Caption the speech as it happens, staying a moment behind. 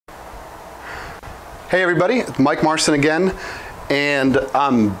Hey everybody, it's Mike Marston again, and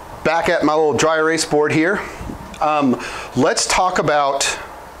I'm back at my little dry erase board here. Let's talk about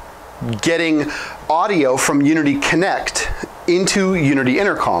getting audio from Unity Connect into Unity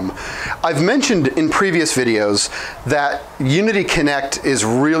Intercom. I've mentioned in previous videos that Unity Connect is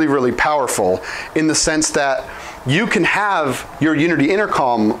really, really powerful in the sense that you can have your Unity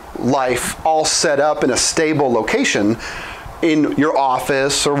Intercom life all set up in a stable location in your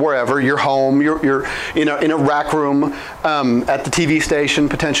office or wherever, your home, you're in a rack room, at the TV station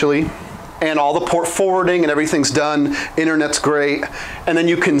potentially, and all the port forwarding and everything's done, internet's great, and then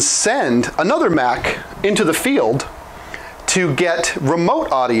you can send another Mac into the field to get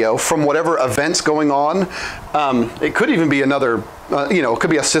remote audio from whatever event's going on. It could even be another, it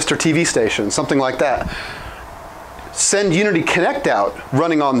could be a sister TV station, something like that. Send Unity Connect out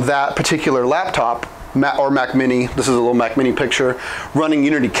running on that particular laptop or Mac Mini. This is a little Mac Mini picture running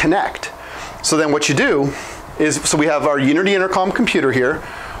Unity Connect. So then what you do is, so we have our Unity Intercom computer here.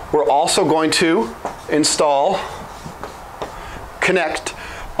 We're also going to install Connect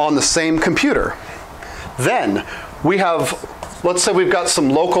on the same computer. Then we have, let's say we've got some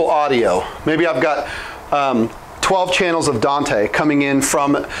local audio. Maybe I've got 12 channels of Dante coming in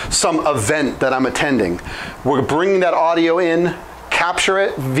from some event that I'm attending. We're bringing that audio in, capture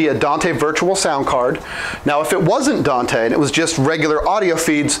it via Dante virtual sound card. Now if it wasn't Dante and it was just regular audio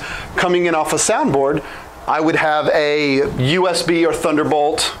feeds coming in off a soundboard, I would have a USB or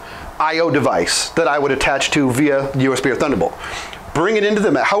Thunderbolt I/O device that I would attach to via USB or Thunderbolt. Bring it into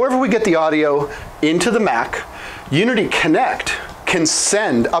the Mac. However we get the audio into the Mac, Unity Connect can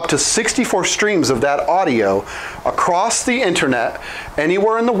send up to 64 streams of that audio across the internet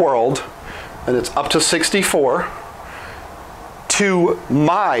anywhere in the world, and it's up to 64, to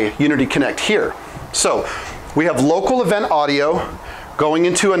my Unity Connect here. So we have local event audio going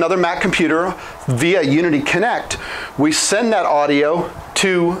into another Mac computer via Unity Connect. We send that audio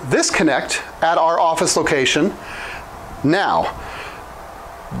to this Connect at our office location. Now,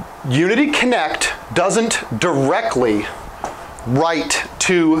 Unity Connect doesn't directly write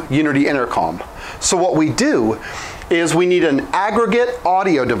to Unity Intercom. So what we do is we need an aggregate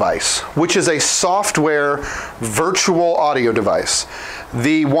audio device, which is a software virtual audio device.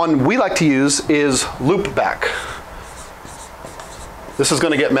 The one we like to use is Loopback. This is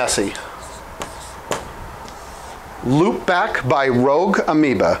going to get messy. Loopback by Rogue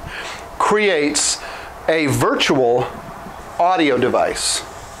Amoeba creates a virtual audio device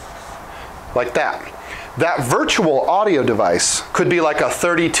like that. That virtual audio device could be like a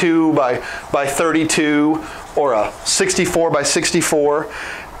 32 by 32 or a 64 by 64,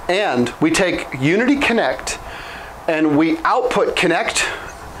 and we take Unity Connect and we output Connect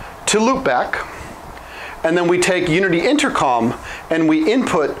to Loopback, and then we take Unity Intercom and we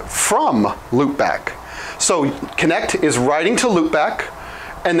input from Loopback. So Connect is writing to Loopback,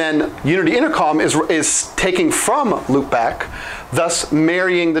 and then Unity Intercom is taking from Loopback, thus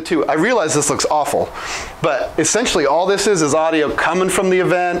marrying the two. I realize this looks awful, but essentially all this is audio coming from the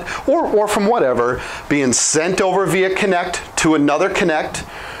event or from whatever, being sent over via Connect to another Connect,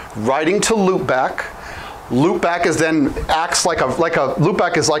 writing to Loopback. Loopback is then acts like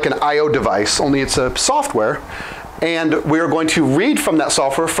Loopback is like an I/O device, only it's a software, and we are going to read from that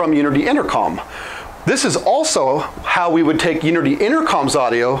software from Unity Intercom. This is also how we would take Unity Intercom's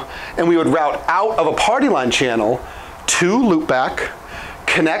audio and we would route out of a party line channel to Loopback.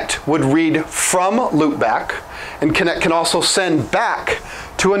 Connect would read from Loopback, and Connect can also send back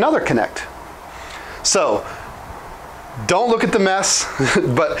to another Connect. So don't look at the mess,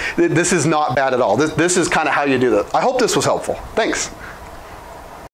 but this is not bad at all. This is kind of how you do that. I hope this was helpful. Thanks.